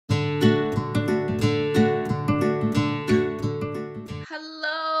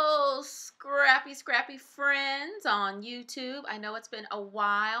scrappy friends on YouTube. I know it's been a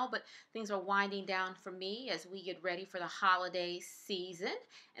while, but things are winding down for me as we get ready for the holiday season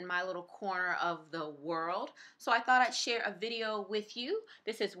in my little corner of the world. So I thought I'd share a video with you.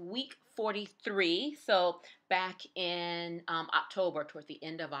 This is week 43, so back in October, toward the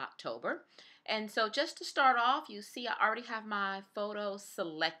end of October. And so just to start off, you see I already have my photos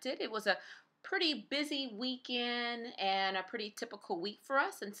selected. It was a pretty busy weekend and a pretty typical week for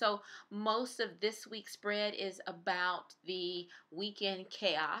us, and so most of this week's spread is about the weekend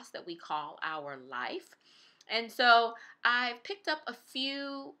chaos that we call our life. And so I've picked up a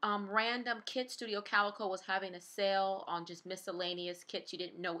few random kits. Studio Calico was having a sale on just miscellaneous kits you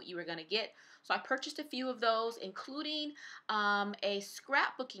didn't know what you were going to get. So I purchased a few of those, including a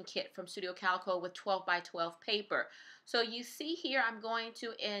scrapbooking kit from Studio Calico with 12 by 12 paper. So you see here, I'm going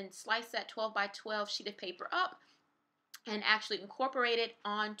to slice that 12 by 12 sheet of paper up and actually incorporate it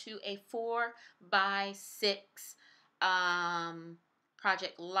onto a 4 by 6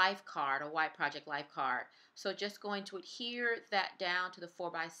 Project Life card, a white Project Life card. So just going to adhere that down to the 4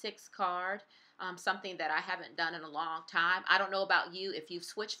 by 6 card, something that I haven't done in a long time. I don't know about you, if you've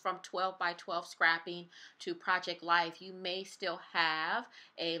switched from 12 by 12 scrapping to Project Life, you may still have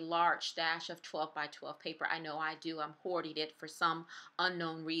a large stash of 12 by 12 paper. I know I do. I'm hoarding it for some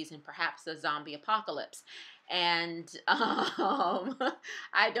unknown reason, perhaps the zombie apocalypse. And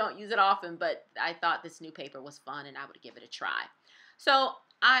I don't use it often, but I thought this new paper was fun and I would give it a try. So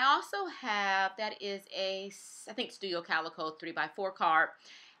I also have, that is I think Studio Calico 3 by 4 card,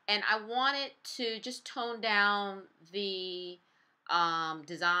 and I wanted to just tone down the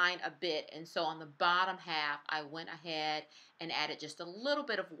design a bit, and so on the bottom half I went ahead and added just a little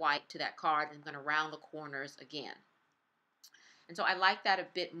bit of white to that card. I'm going to round the corners again. And so I like that a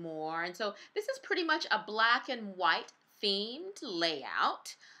bit more. And so this is pretty much a black and white themed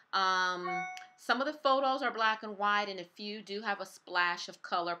layout. Some of the photos are black and white, and a few do have a splash of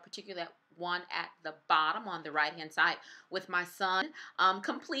color, particularly that one at the bottom on the right hand side with my son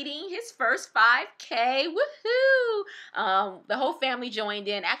completing his first 5K. Woohoo! The whole family joined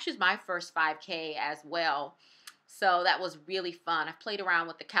in. Actually, it's my first 5K as well. So that was really fun. I've played around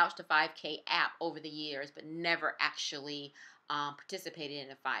with the Couch to 5K app over the years, but never actually participated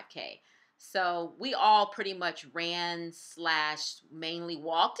in a 5K. So we all pretty much ran / mainly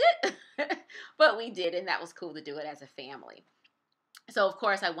walked it, but we did, and that was cool to do it as a family. So of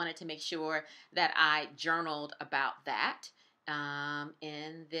course I wanted to make sure that I journaled about that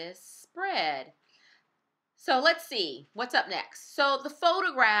in this spread. So let's see what's up next. So the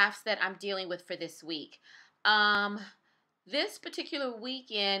photographs that I'm dealing with for this week. This particular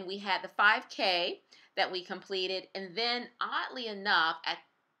weekend we had the 5K that we completed, and then oddly enough at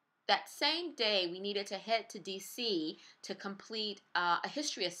that same day we needed to head to DC to complete a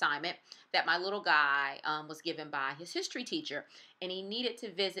history assignment that my little guy was given by his history teacher, and he needed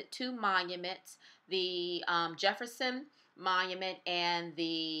to visit 2 monuments, the Jefferson Monument and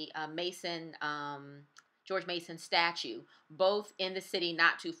the George Mason statue, both in the city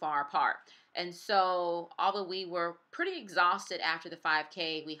not too far apart. And so although we were pretty exhausted after the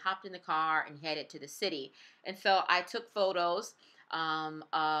 5K, we hopped in the car and headed to the city. And so I took photos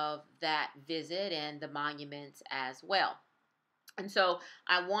of that visit and the monuments as well. And so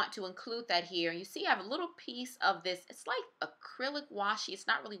I want to include that here. You see I have a little piece of this. It's like acrylic washi. It's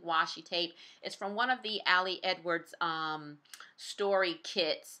not really washi tape. It's from one of the Ali Edwards story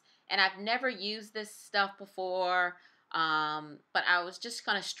kits. And I've never used this stuff before. But I was just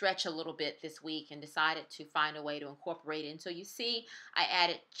going to stretch a little bit this week and decided to find a way to incorporate it. And so you see I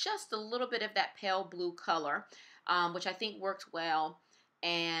added just a little bit of that pale blue color, which I think worked well.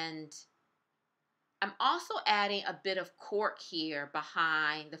 And I'm also adding a bit of cork here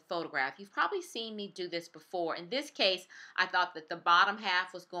behind the photograph. You've probably seen me do this before. In this case, I thought that the bottom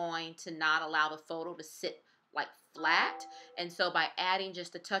half was going to not allow the photo to sit like flat, and so by adding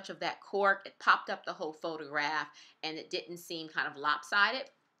just a touch of that cork, it popped up the whole photograph and it didn't seem kind of lopsided.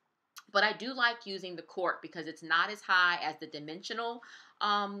 But I do like using the cork because it's not as high as the dimensional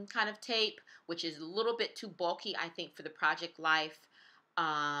kind of tape, which is a little bit too bulky, I think, for the Project Life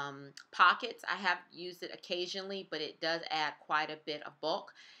pockets. I have used it occasionally, but it does add quite a bit of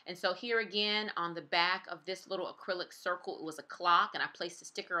bulk. And so here again on the back of this little acrylic circle, it was a clock, and I placed a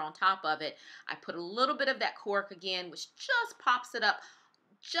sticker on top of it. I put a little bit of that cork again, which just pops it up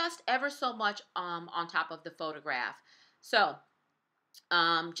just ever so much on top of the photograph. So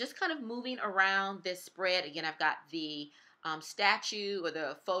just kind of moving around this spread. Again, I've got the statue or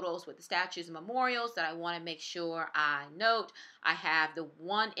the photos with the statues and memorials that I want to make sure I note. I have the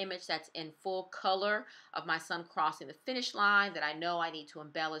one image that's in full color of my son crossing the finish line that I know I need to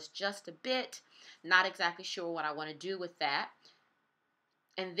embellish just a bit. Not exactly sure what I want to do with that.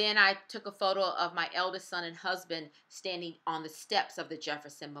 And then I took a photo of my eldest son and husband standing on the steps of the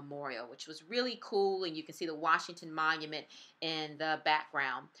Jefferson Memorial, which was really cool. And you can see the Washington Monument in the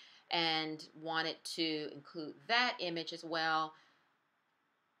background. And wanted to include that image as well.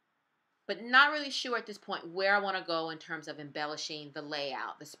 But not really sure at this point where I want to go in terms of embellishing the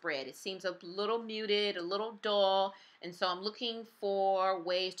layout, the spread. It seems a little muted, a little dull. And so I'm looking for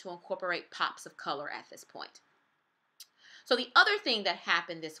ways to incorporate pops of color at this point. So the other thing that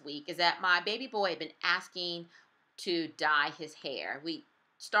happened this week is that my baby boy had been asking to dye his hair. We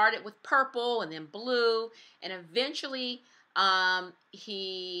started with purple and then blue, and eventually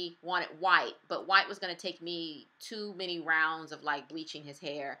he wanted white, but white was going to take me too many rounds of like bleaching his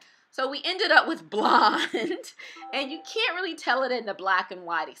hair. So we ended up with blonde, and you can't really tell it in the black and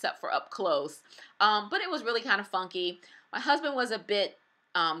white except for up close. But it was really kind of funky. My husband was a bit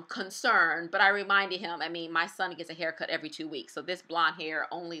concerned, but I reminded him, I mean, my son gets a haircut every 2 weeks, so this blonde hair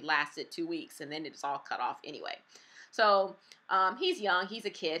only lasted 2 weeks, and then it's all cut off anyway. So he's young, he's a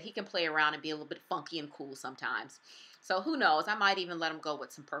kid, he can play around and be a little bit funky and cool sometimes. So who knows, I might even let him go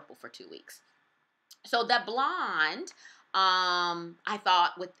with some purple for 2 weeks. So that blonde, I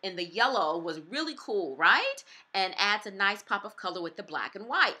thought in the yellow was really cool, right? And adds a nice pop of color with the black and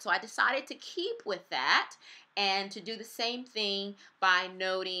white. So I decided to keep with that and to do the same thing by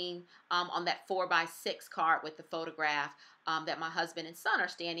noting on that 4x6 card with the photograph that my husband and son are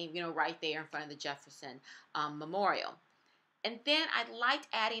standing, right there in front of the Jefferson Memorial. And then I liked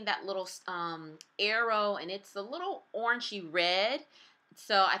adding that little arrow, and it's a little orangey red.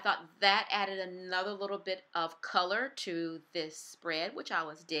 So I thought that added another little bit of color to this spread, which I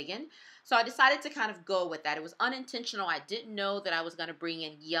was digging. So I decided to kind of go with that. It was unintentional. I didn't know that I was going to bring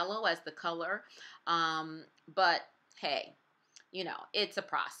in yellow as the color. But hey, it's a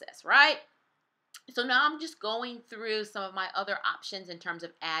process, right? So now I'm just going through some of my other options in terms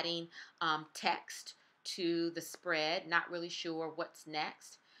of adding text to the spread. Not really sure what's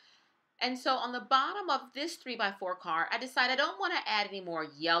next. And so on the bottom of this 3x4 card, I decided I don't want to add any more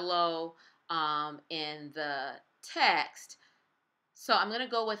yellow in the text. So I'm going to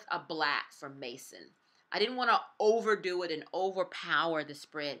go with a black from Mason. I didn't want to overdo it and overpower the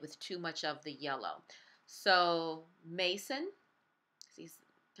spread with too much of the yellow. So Mason, he's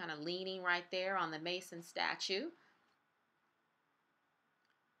kind of leaning right there on the Mason statue.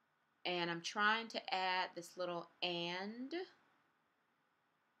 And I'm trying to add this little and.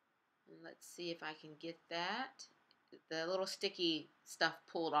 Let's see if I can get that. The little sticky stuff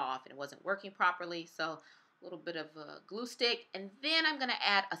pulled off and it wasn't working properly, so a little bit of a glue stick. And then I'm going to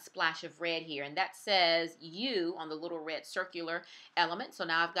add a splash of red here, and that says U on the little red circular element. So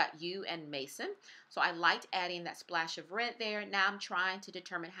now I've got U and Mason. So I liked adding that splash of red there. Now I'm trying to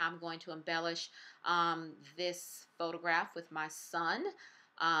determine how I'm going to embellish this photograph with my son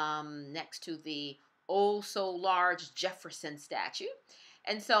next to the oh so large Jefferson statue.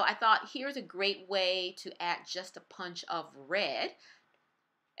 And so I thought, here's a great way to add just a punch of red.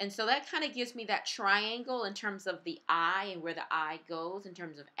 And so that kind of gives me that triangle in terms of the eye and where the eye goes in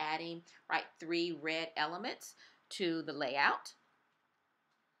terms of adding, 3 red elements to the layout.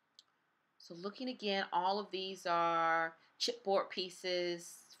 So looking again, all of these are chipboard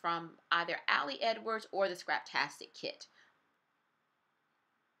pieces from either Ali Edwards or the Scraptastic kit.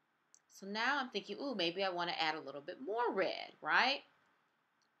 So now I'm thinking, ooh, maybe I want to add a little bit more red, right?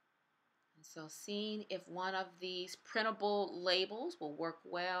 So seeing if one of these printable labels will work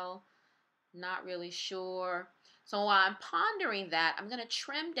well, not really sure. So while I'm pondering that, I'm going to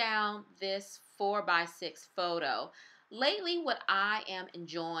trim down this 4x6 photo. Lately, what I am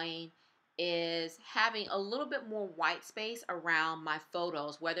enjoying is having a little bit more white space around my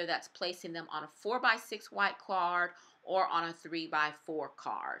photos, whether that's placing them on a 4x6 white card or on a 3x4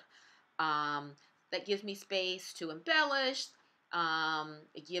 card. That gives me space to embellish.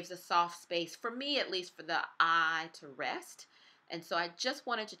 It gives a soft space, for me at least, for the eye to rest. And so I just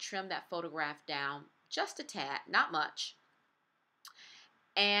wanted to trim that photograph down just a tad, not much.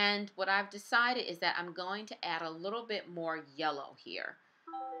 And what I've decided is that I'm going to add a little bit more yellow here.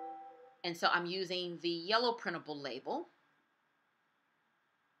 And so I'm using the yellow printable label.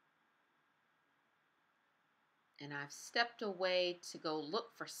 And I've stepped away to go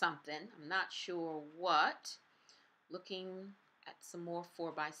look for something. I'm not sure what. Looking at some more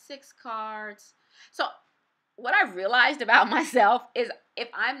 4x6 cards. So what I've realized about myself is if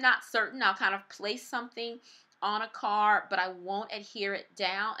I'm not certain, I'll kind of place something on a card, but I won't adhere it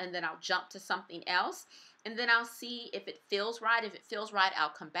down, and then I'll jump to something else, and then I'll see if it feels right. If it feels right, I'll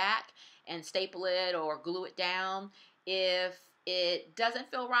come back and staple it or glue it down. If it doesn't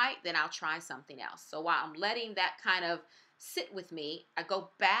feel right, then I'll try something else. So while I'm letting that kind of sit with me, I go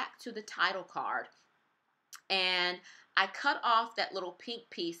back to the title card and I cut off that little pink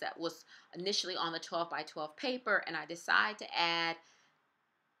piece that was initially on the 12 by 12 paper, and I decide to add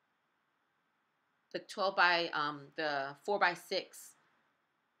the 12 by the 4 by 6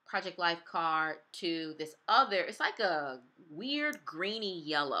 Project Life card to this other. It's like a weird greeny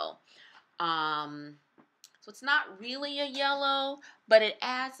yellow. So it's not really a yellow, but it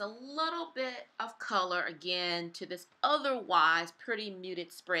adds a little bit of color again to this otherwise pretty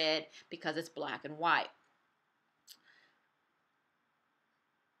muted spread because it's black and white.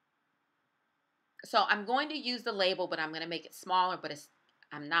 So I'm going to use the label, but I'm going to make it smaller, but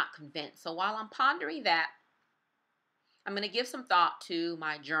I'm not convinced. So while I'm pondering that, I'm going to give some thought to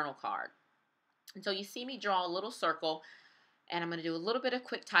my journal card. And so you see me draw a little circle, and I'm going to do a little bit of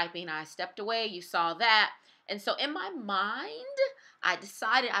quick typing. I stepped away, you saw that. And so in my mind, I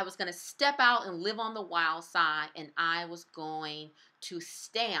decided I was going to step out and live on the wild side, and I was going to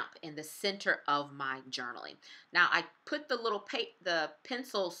stamp in the center of my journaling. Now, I put the little the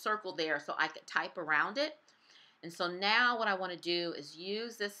pencil circle there so I could type around it. And so now what I want to do is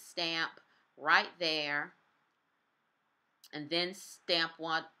use this stamp right there and then stamp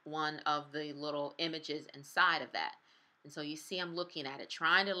one of the little images inside of that. And so you see I'm looking at it,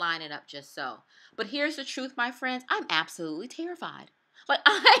 trying to line it up just so. But here's the truth, my friends. I'm absolutely terrified. Like,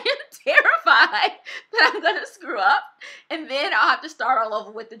 I am terrified that I'm going to screw up, and then I'll have to start all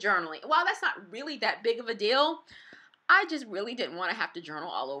over with the journaling. While that's not really that big of a deal, I just really didn't want to have to journal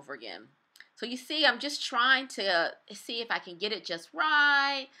all over again. So you see, I'm just trying to see if I can get it just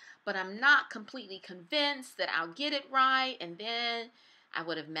right, but I'm not completely convinced that I'll get it right, and then I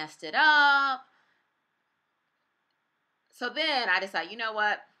would have messed it up. So then I decide, you know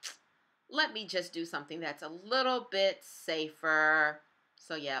what? Let me just do something that's a little bit safer.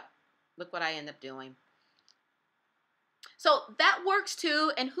 So yep, look what I end up doing. So that works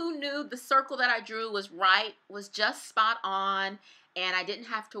too, and who knew the circle that I drew was right, was just spot on, and I didn't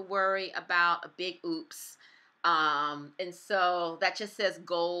have to worry about a big oops. And so that just says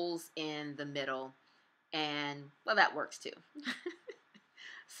goals in the middle, and well, that works too.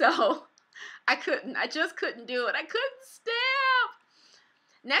 So I just couldn't do it. I couldn't stamp.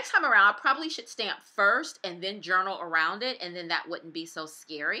 Next time around, I probably should stamp first and then journal around it, and then that wouldn't be so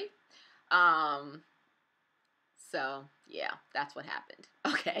scary. So yeah, that's what happened.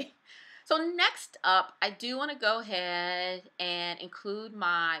 Okay. So next up, I do want to go ahead and include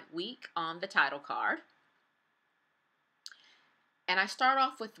my week on the title card. And I start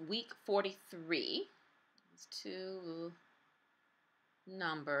off with week 43. It's two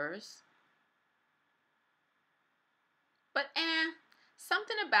numbers. But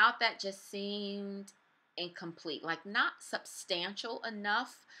something about that just seemed incomplete, like not substantial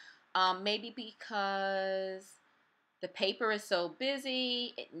enough. Maybe because the paper is so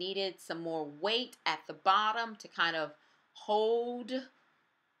busy, it needed some more weight at the bottom to kind of hold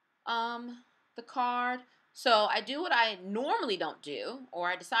the card. So I do what I normally don't do, or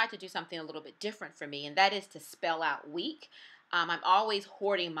I decide to do something a little bit different for me, and that is to spell out week. I'm always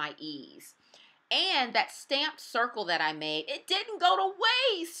hoarding my E's. And that stamped circle that I made, it didn't go to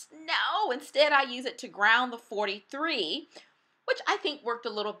waste. No, instead I use it to ground the 43, which I think worked a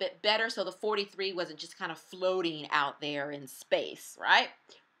little bit better, so the 43 wasn't just kind of floating out there in space, right?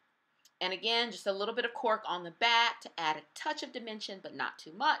 And again, just a little bit of cork on the back to add a touch of dimension, but not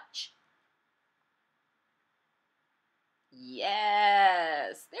too much.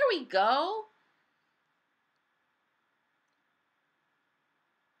 Yes, there we go.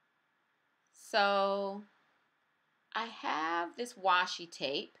 So I have this washi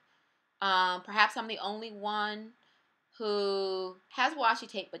tape. Perhaps I'm the only one who has washi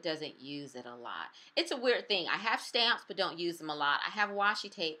tape but doesn't use it a lot. It's a weird thing. I have stamps but don't use them a lot. I have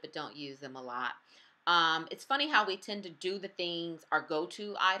washi tape but don't use them a lot. It's funny how we tend to do the things, our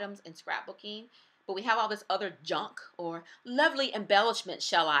go-to items in scrapbooking, but we have all this other junk or lovely embellishment,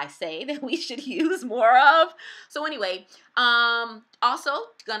 shall I say, that we should use more of. So anyway, also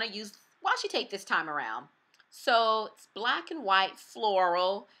gonna use washi tape this time around. So it's black and white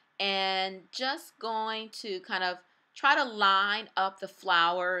floral, and just going to kind of try to line up the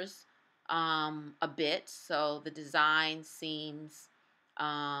flowers a bit so the design seems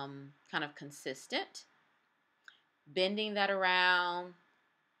kind of consistent. Bending that around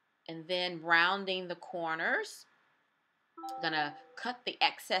and then rounding the corners. I'm gonna cut the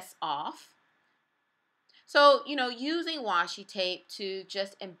excess off. So, using washi tape to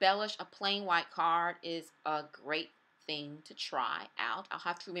just embellish a plain white card is a great thing to try out. I'll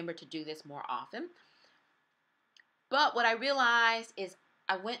have to remember to do this more often. But what I realized is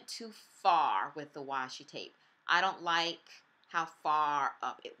I went too far with the washi tape. I don't like how far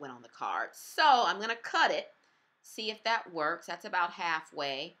up it went on the card. So I'm going to cut it, see if that works. That's about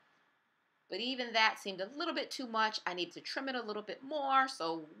halfway. But even that seemed a little bit too much. I need to trim it a little bit more.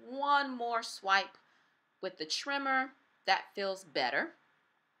 So one more swipe with the trimmer. That feels better.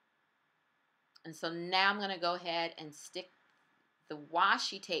 And so now I'm going to go ahead and stick the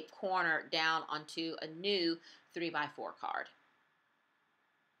washi tape corner down onto a new 3x4 card.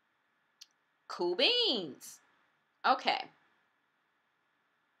 Cool beans. Okay.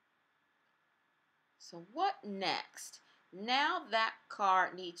 So what next? Now that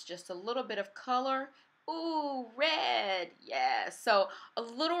card needs just a little bit of color. Ooh, red. Yes. So a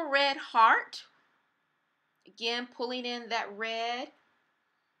little red heart. Again, pulling in that red.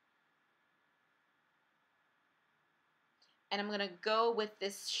 And I'm going to go with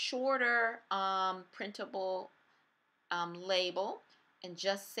this shorter printable label and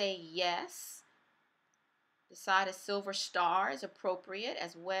just say yes. Decide a silver star is appropriate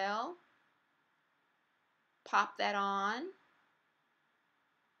as well. Pop that on.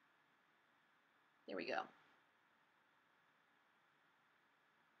 There we go.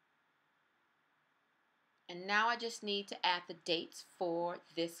 And now I just need to add the dates for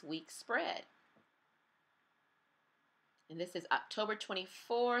this week's spread. And this is October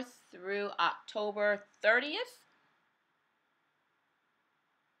 24th through October 30th.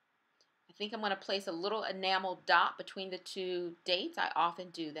 I think I'm going to place a little enamel dot between the two dates. I often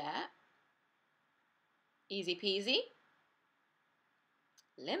do that. Easy peasy.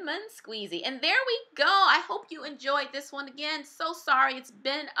 Lemon squeezy. And there we go. I hope you enjoyed this one again. So sorry it's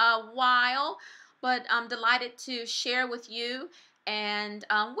been a while, but I'm delighted to share with you. And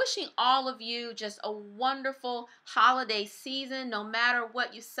wishing all of you just a wonderful holiday season. No matter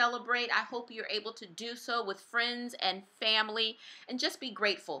what you celebrate, I hope you're able to do so with friends and family. And just be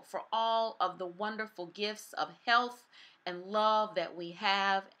grateful for all of the wonderful gifts of health and love that we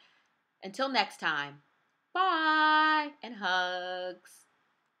have. Until next time, bye and hugs.